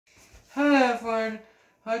everyone,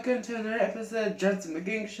 welcome to another episode of Jonhson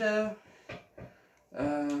Mclang Show.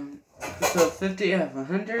 Episode 50 of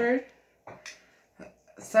 100.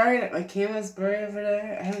 Sorry that my camera's blurry over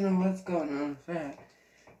there. I don't know what's going on with that.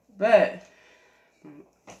 But,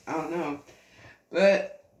 I don't know.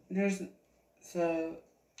 But,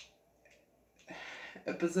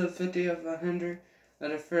 episode 50 of 100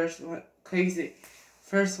 of the first 100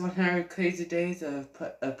 crazy days of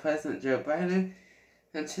President Joe Biden.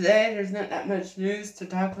 And today, there's not that much news to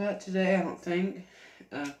talk about today, I don't think.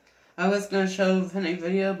 I was going to show a funny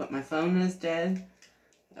video, but my phone is dead.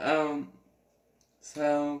 But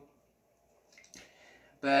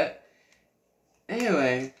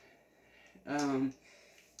anyway, the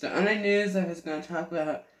only news I was going to talk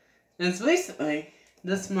about is recently,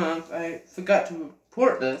 this month, I forgot to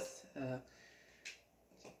report this,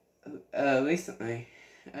 recently,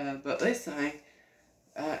 I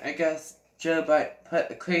guess Joe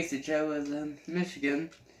Biden, Crazy Joe was in Michigan.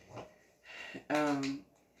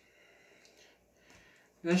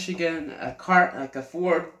 Michigan, a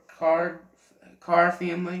Ford car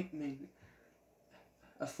family,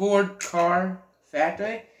 a Ford car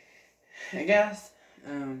factory, I guess.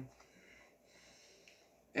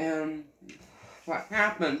 And what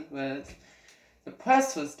happened was, the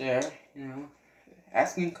press was there,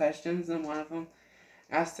 asking questions, and one of them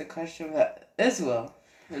asked a question about Israel,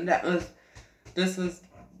 and this was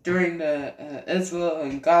during the Israel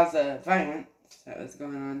and Gaza violence that was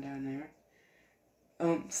going on down there.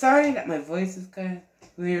 Sorry that my voice is kind of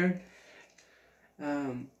weird.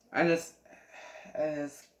 My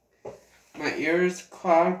ears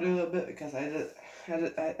clogged a little bit because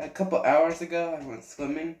a couple hours ago I went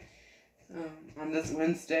swimming on this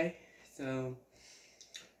Wednesday. So,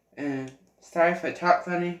 and sorry if I talk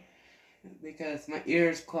funny because my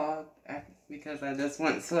ears clogged because I just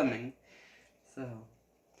went swimming. So,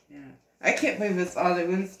 yeah. I can't believe it's already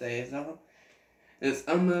Wednesday, so it's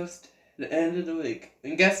almost the end of the week.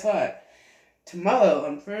 And guess what? Tomorrow,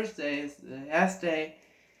 on Thursday, is the last day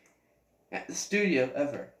at the studio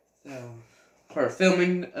ever. So, for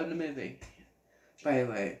filming of the movie. By the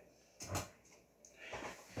way.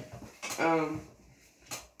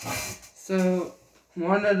 So,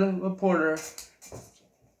 one of the reporters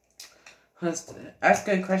was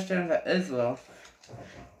asking a question about Israel.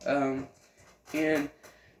 And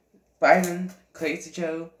Biden, Crazy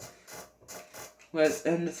Joe, was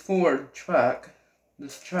in this Ford truck,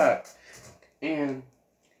 and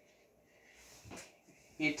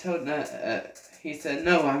he told he said,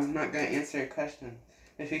 "No, I'm not going to answer your question.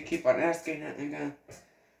 If you keep on asking it, I'm going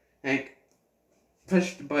to,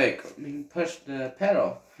 push the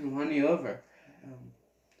pedal and run you over."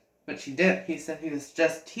 But he didn't. He said he was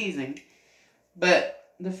just teasing.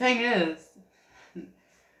 But the thing is,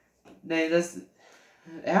 they just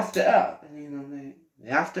effed it up, and they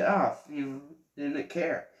effed it off, didn't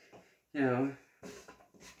care, of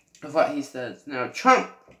what he says. Now, Trump,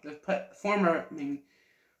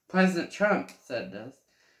 President Trump said this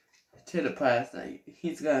to the press, that he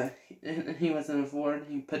was in a Ford,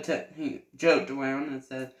 he joked around and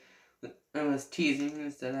said, I was teasing,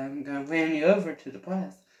 and said, I'm going to ran you over to the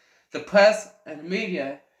press. The press and the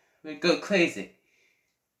media would go crazy.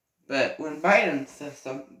 But when Biden said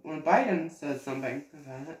something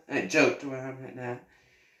about it, and joked around like that,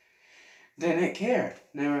 they didn't care.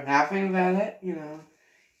 They were laughing about it, and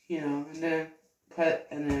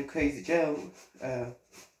then Crazy Joe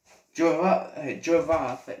drove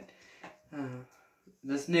off at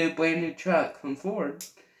this brand new truck from Ford.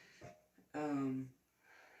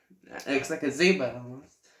 It looks like a zebra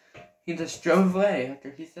almost. He just drove away after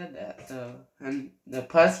he said that. So, and the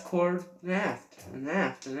press corps laughed and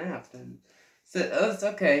said, "Oh, it's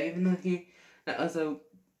okay," even though that was a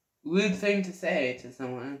rude thing to say to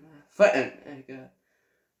someone, threatening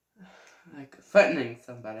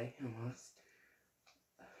somebody almost.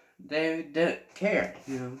 They didn't care,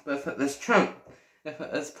 But if it was Trump, if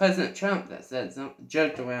it was President Trump that said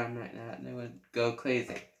joked around like that, they would go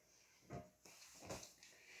crazy.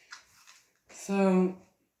 So,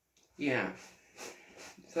 yeah.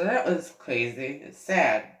 So that was crazy. It's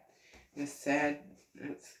sad. It's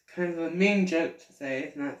kind of a mean joke to say.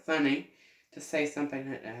 It's not funny to say something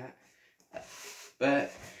like that.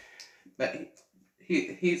 But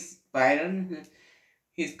he's Biden.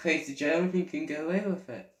 He's Crazy Joe, and he can get away with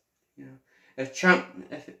it. If Trump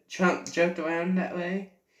joked around that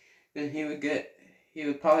way, then he would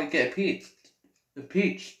probably get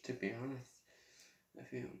impeached, to be honest.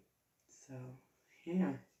 So,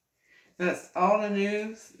 yeah. That's all the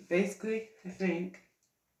news, basically, I think.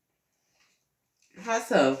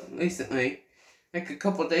 Also, recently, like a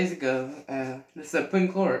couple days ago, the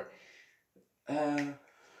Supreme Court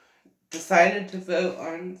decided to vote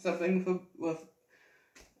on something with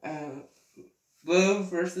Roe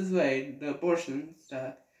versus Wade, the abortion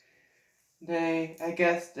stuff. I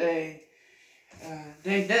guess they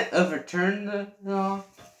didn't overturn the law.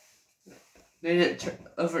 They didn't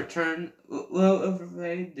overturn Roe over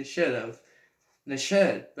Wade. They should have. They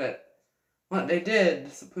should, but what they did,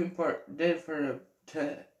 the Supreme Court did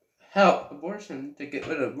to help abortion, to get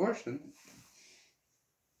rid of abortion,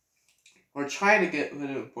 or try to get rid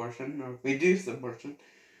of abortion, or reduce abortion.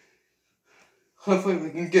 Hopefully we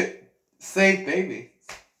can save babies.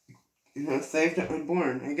 Save the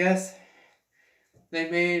unborn. I guess they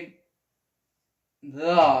made the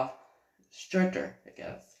law stricter, I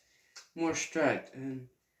guess. More strict, and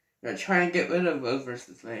they're trying to get rid of Roe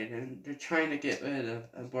versus Wade, and they're trying to get rid of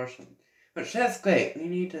abortion. Which, that's great. We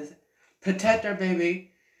need to protect our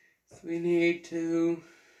baby. We need to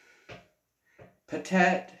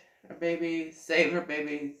protect our babies, save our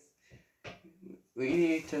babies. We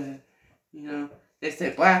need to, they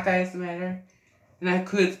say Black Lives Matter, and that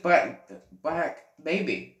includes black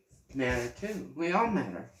babies matter too. We all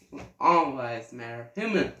matter. All lives matter.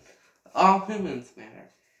 All humans matter.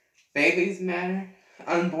 Babies matter.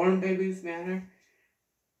 Unborn babies matter.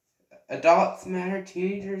 Adults matter.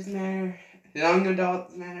 Teenagers matter. Young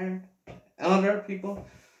adults matter. Elderly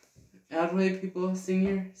people,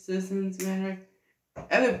 senior citizens matter.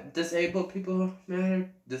 Other disabled people matter.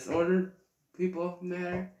 Disordered people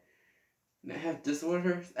matter. That have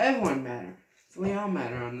disorders. Everyone matters. So we all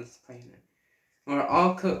matter on this planet. We're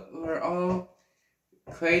all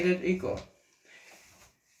created equal.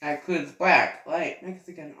 That includes black, white,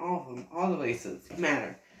 Mexican, all of them, all the races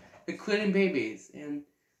matter, including babies. And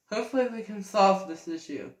hopefully we can solve this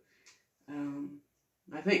issue.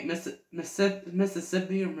 I think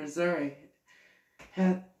Mississippi or Missouri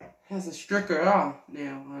has a stricter law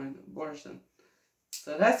now on abortion.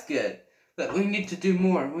 So that's good. But we need to do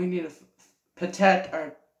more. We need to protect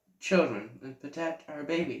our children and protect our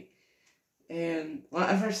baby. And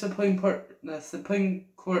whatever the Supreme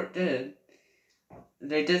Court did,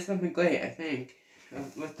 they did something great, I think,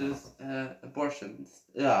 with those abortions.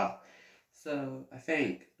 Yeah. So I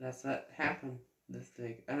think that's what happened this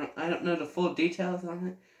week. I don't know the full details on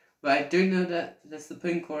it, but I do know that the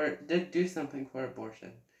Supreme Court did do something for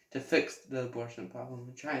abortion to fix the abortion problem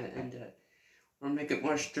and try to end it or make it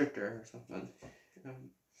more stricter or something.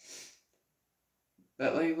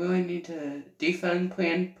 But we really need to defund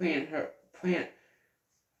parenthood,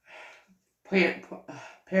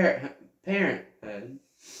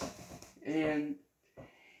 and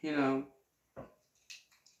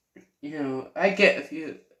I get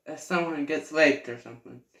if someone gets raped or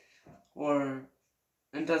something,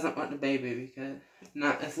 and doesn't want the baby because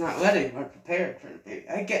it's not ready or prepared for the baby.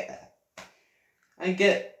 I get that. I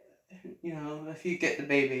get, if you get the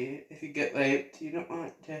baby, if you get raped, you don't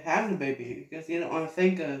want to have the baby because you don't want to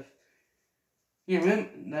think of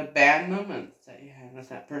the bad moments that you had with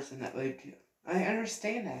that person that raped you. I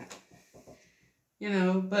understand that.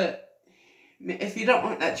 But if you don't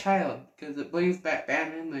want that child because it brings back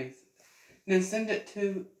bad memories, then send it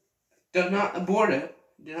to, do not abort it,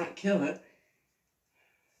 do not kill it,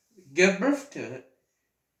 give birth to it.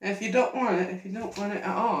 And if you don't want it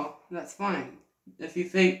at all, that's fine. If you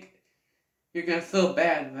think you're going to feel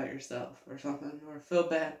bad about yourself or something, or feel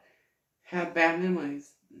bad, have bad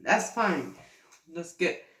memories, that's fine.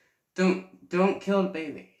 Don't kill the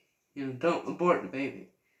baby. Don't abort the baby.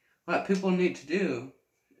 What people need to do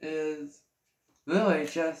is really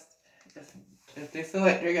just, if they feel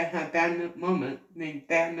like they're going to have bad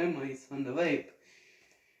memories from the rape,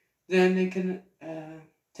 then they can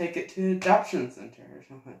take it to an adoption center or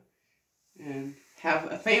something and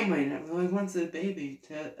have a family that really wants a baby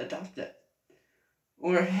to adopt it.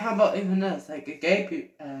 Or how about even this, like a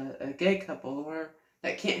gay couple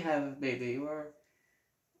that can't have a baby,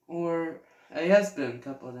 or a lesbian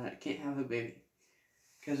couple that can't have a baby.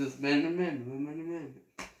 Because it's men and men, women and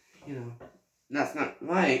men. That's not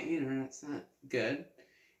right either, that's not good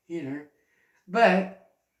either. But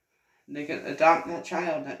they can adopt that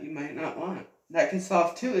child that you might not want. That can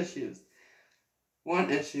solve two issues. One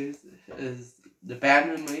issue is the bad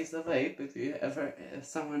memories of rape, if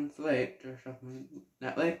someone's raped or something,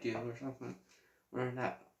 that raped you or something, or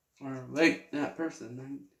raped that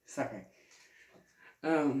person, sorry.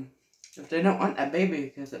 If they don't want that baby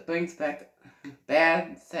because it brings back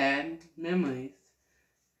bad, sad memories,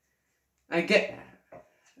 I get that.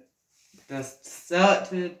 Just sell it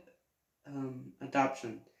to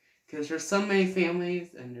adoption. Because there's so many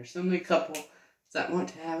families and there's so many couples that want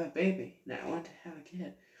to have a baby, that want to have a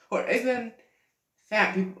kid. Or even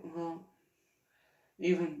fat people,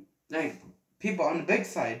 even like people on the big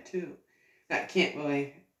side too that can't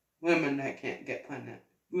really, women that can't get pregnant,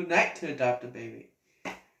 would like to adopt a baby.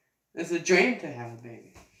 It's a dream to have a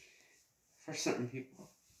baby for certain people.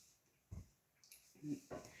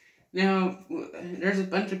 Now, there's a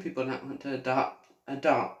bunch of people that want to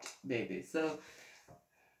adopt babies. So,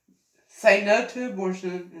 say no to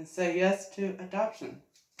abortion and say yes to adoption.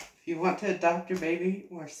 If you want to adopt your baby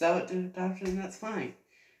or sell it to adoption, that's fine.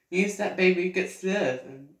 Use that baby gets to live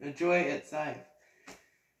and enjoy its life.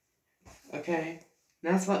 Okay?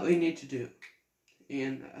 That's what we need to do.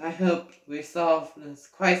 And I hope we solve this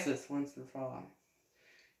crisis once and for all.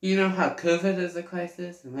 You know how COVID is a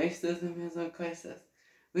crisis and racism is a crisis?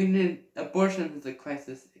 We need abortion is a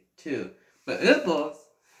crisis too. But liberals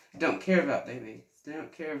don't care about babies. They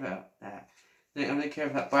don't care about that. They only care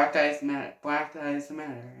about Black Lives Matter,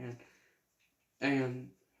 and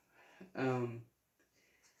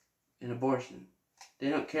abortion. They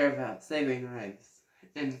don't care about saving lives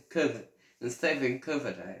and COVID and saving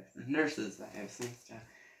COVID lives and nurses' lives and stuff,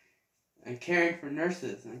 and caring for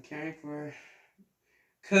nurses and caring for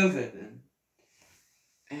COVID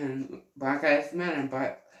and Black Lives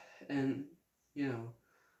Matter and you know,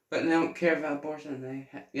 but they don't care about abortion.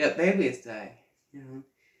 Yet babies die, you know.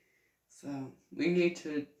 So we need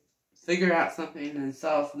to figure out something and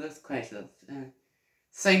solve this crisis and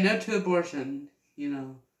say no to abortion, you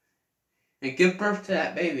know, and give birth to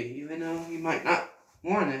that baby, even though you might not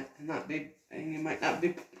want it and you might not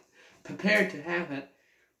be prepared to have it,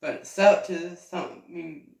 but sell it to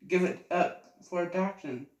give it up for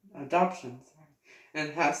adoption,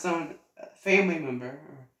 and have someone, a family member,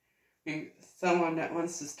 or someone that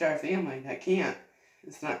wants to start a family that can't.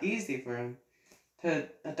 It's not easy for them to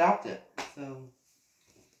adopt it. So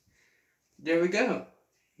there we go.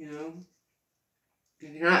 You know,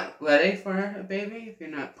 if you're not ready for a baby, if you're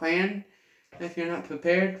not planned, if you're not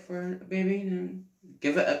prepared for a baby, then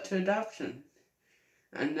give it up to adoption.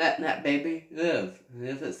 And let that baby live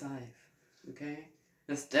its life. Okay?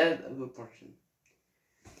 Instead of abortion.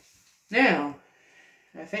 Now,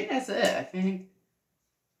 I think that's it. I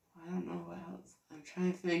don't know what else. I'm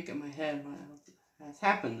trying to think in my head what else has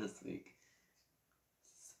happened this week.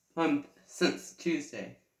 Since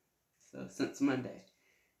Tuesday. So, since Monday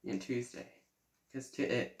and Tuesday. Because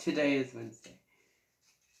today is Wednesday.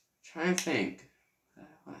 Try and think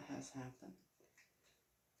what has happened.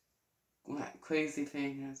 What crazy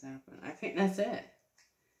thing has happened. I think that's it.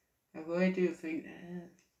 I really do think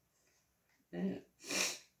that's it.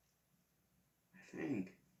 I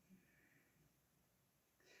think.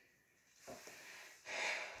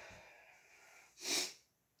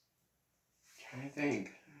 Try to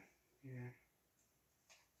think. Yeah.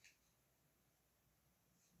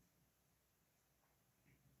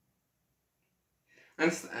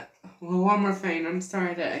 Well, one more thing. I'm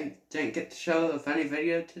sorry that I didn't get to show a funny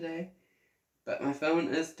video today. But my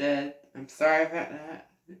phone is dead. I'm sorry about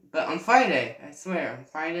that. But on Friday, I swear, on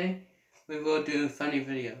Friday, we will do a funny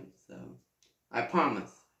video. So, I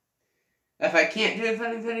promise. If I can't do a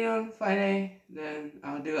funny video on Friday, then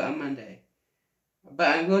I'll do it on Monday. But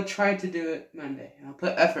I will try to do it Monday. I'll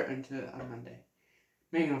put effort into it on Monday.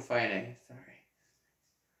 Maybe on Friday, sorry.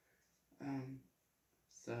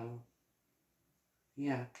 So,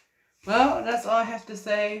 yeah. Well, that's all I have to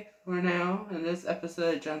say for now in this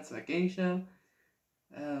episode of Jonhson Mclang Show.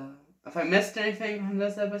 If I missed anything from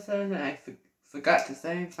this episode that I forgot to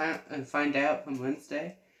say and find out from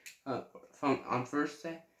Wednesday, on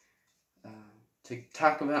Thursday, to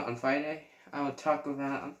talk about on Friday, I will talk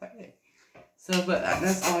about it on Friday. So, but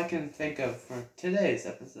that's all I can think of for today's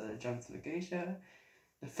episode of Jonhson Mclang Show.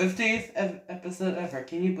 The 50th episode ever.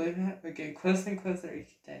 Can you believe that? We're getting closer and closer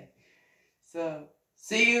each day. So,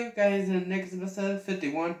 see you guys in the next episode,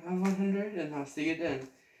 51 of 100, and I'll see you then.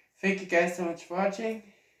 Thank you guys so much for watching.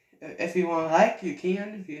 If you want to like, you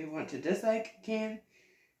can. If you want to dislike, you can.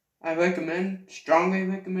 I strongly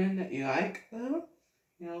recommend that you like, though.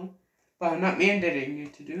 You know, but I'm not mandating you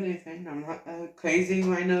to do anything. I'm not a crazy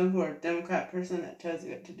rhino or Democrat person that tells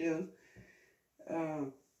you what to do.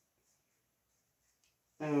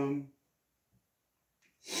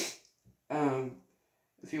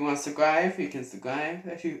 If you want to subscribe, you can subscribe.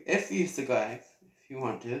 If you subscribe, if you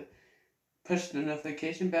want to, push the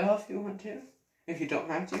notification bell if you want to. If you don't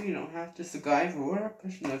have to, you don't have to subscribe or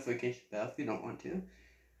push the notification bell if you don't want to.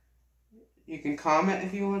 You can comment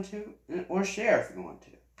if you want to, or share if you want to.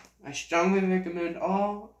 I strongly recommend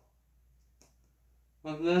all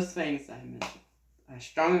of those things I mentioned. I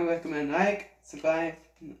strongly recommend like, subscribe,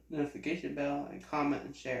 notification bell, and comment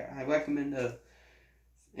and share. I recommend those.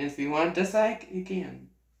 And if you want to dislike, you can.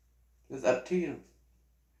 It's up to you.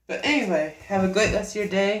 But anyway, have a great rest of your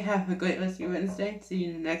day. Have a great rest of your Wednesday. See you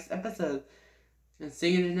in the next episode. And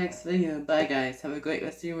see you in the next video. Bye, guys. Have a great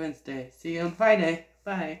rest of your Wednesday. See you on Friday.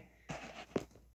 Bye.